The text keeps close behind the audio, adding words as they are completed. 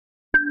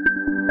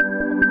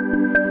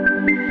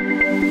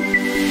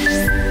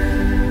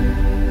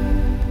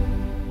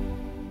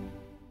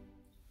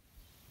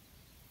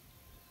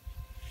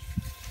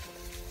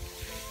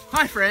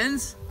Hi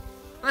friends,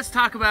 let's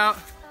talk about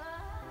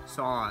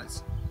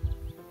saws.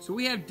 So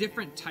we have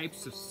different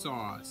types of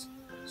saws.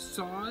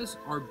 Saws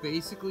are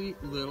basically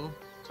little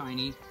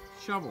tiny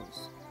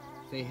shovels.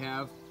 They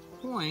have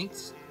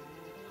points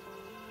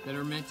that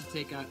are meant to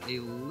take out a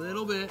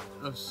little bit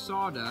of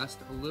sawdust,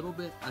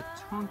 a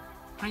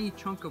tiny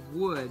chunk of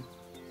wood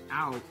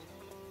out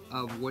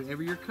of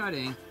whatever you're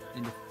cutting,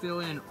 and to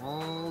fill in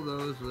all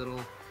those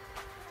little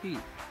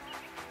teeth.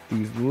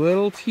 These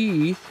little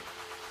teeth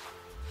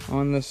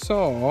on the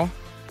saw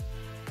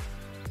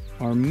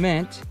are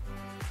meant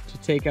to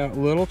take out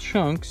little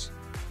chunks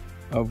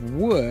of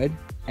wood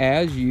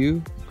as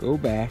you go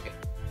back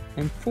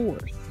and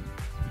forth.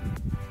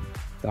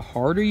 The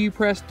harder you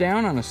press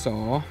down on a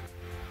saw,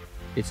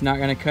 it's not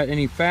going to cut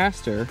any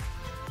faster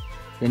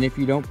than if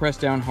you don't press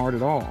down hard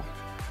at all.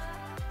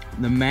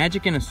 The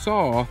magic in a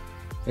saw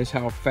is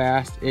how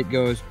fast it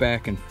goes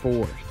back and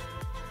forth.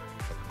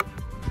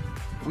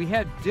 We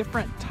have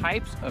different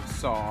types of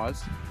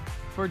saws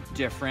for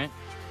different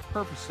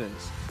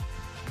purposes.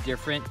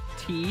 Different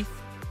teeth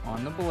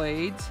on the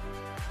blades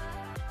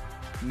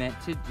meant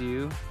to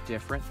do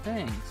different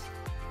things.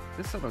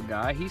 This little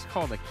guy, he's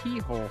called a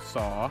keyhole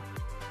saw,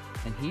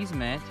 and he's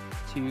meant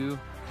to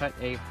cut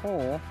a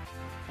hole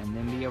and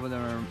then be able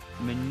to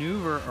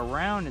maneuver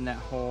around in that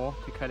hole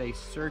to cut a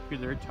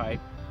circular type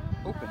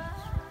opening.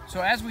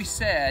 So as we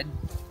said,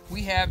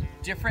 we have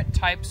different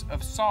types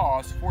of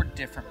saws for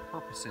different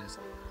purposes.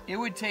 It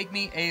would take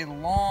me a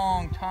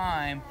long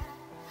time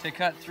to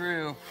cut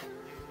through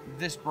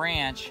this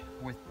branch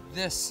with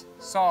this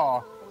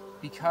saw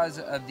because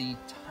of the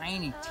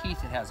tiny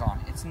teeth it has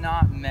on. It's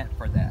not meant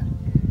for that.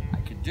 I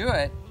could do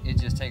it, it'd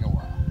just take a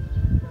while.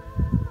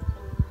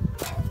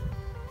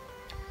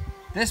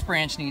 This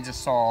branch needs a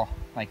saw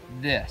like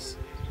this,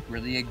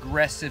 really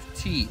aggressive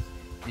teeth.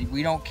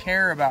 We don't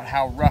care about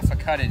how rough a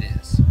cut it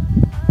is.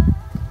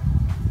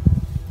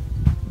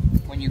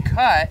 When you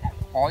cut,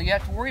 all you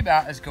have to worry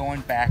about is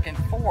going back and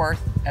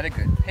forth at a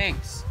good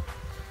pace.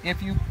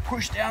 If you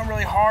push down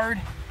really hard,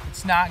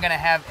 it's not gonna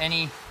have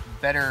any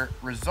better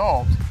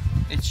result.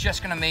 It's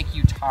just gonna make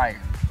you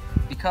tired.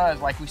 Because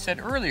like we said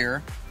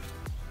earlier,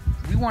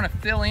 we wanna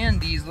fill in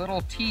these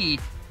little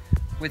teeth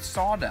with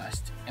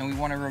sawdust, and we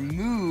wanna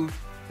remove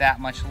that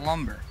much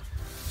lumber.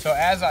 So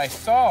as I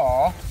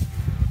saw,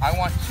 I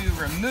want to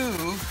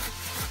remove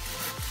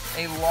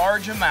a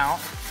large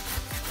amount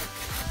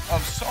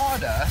of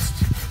sawdust,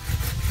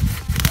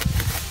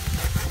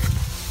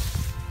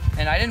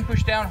 and I didn't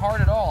push down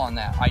hard at all on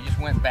that. I just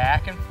went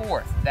back and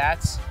forth.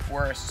 That's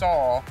where a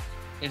saw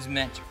is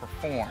meant to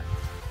perform.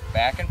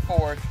 Back and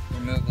forth,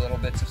 remove little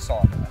bits of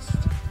sawdust.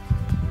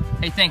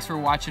 Hey, thanks for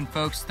watching,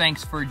 folks.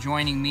 Thanks for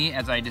joining me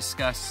as I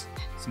discuss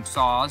some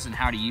saws and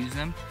how to use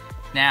them.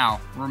 Now,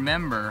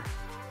 remember,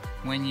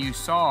 when you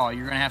saw,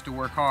 you're gonna have to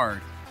work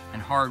hard,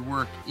 and hard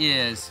work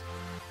is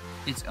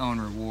its own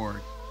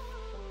reward.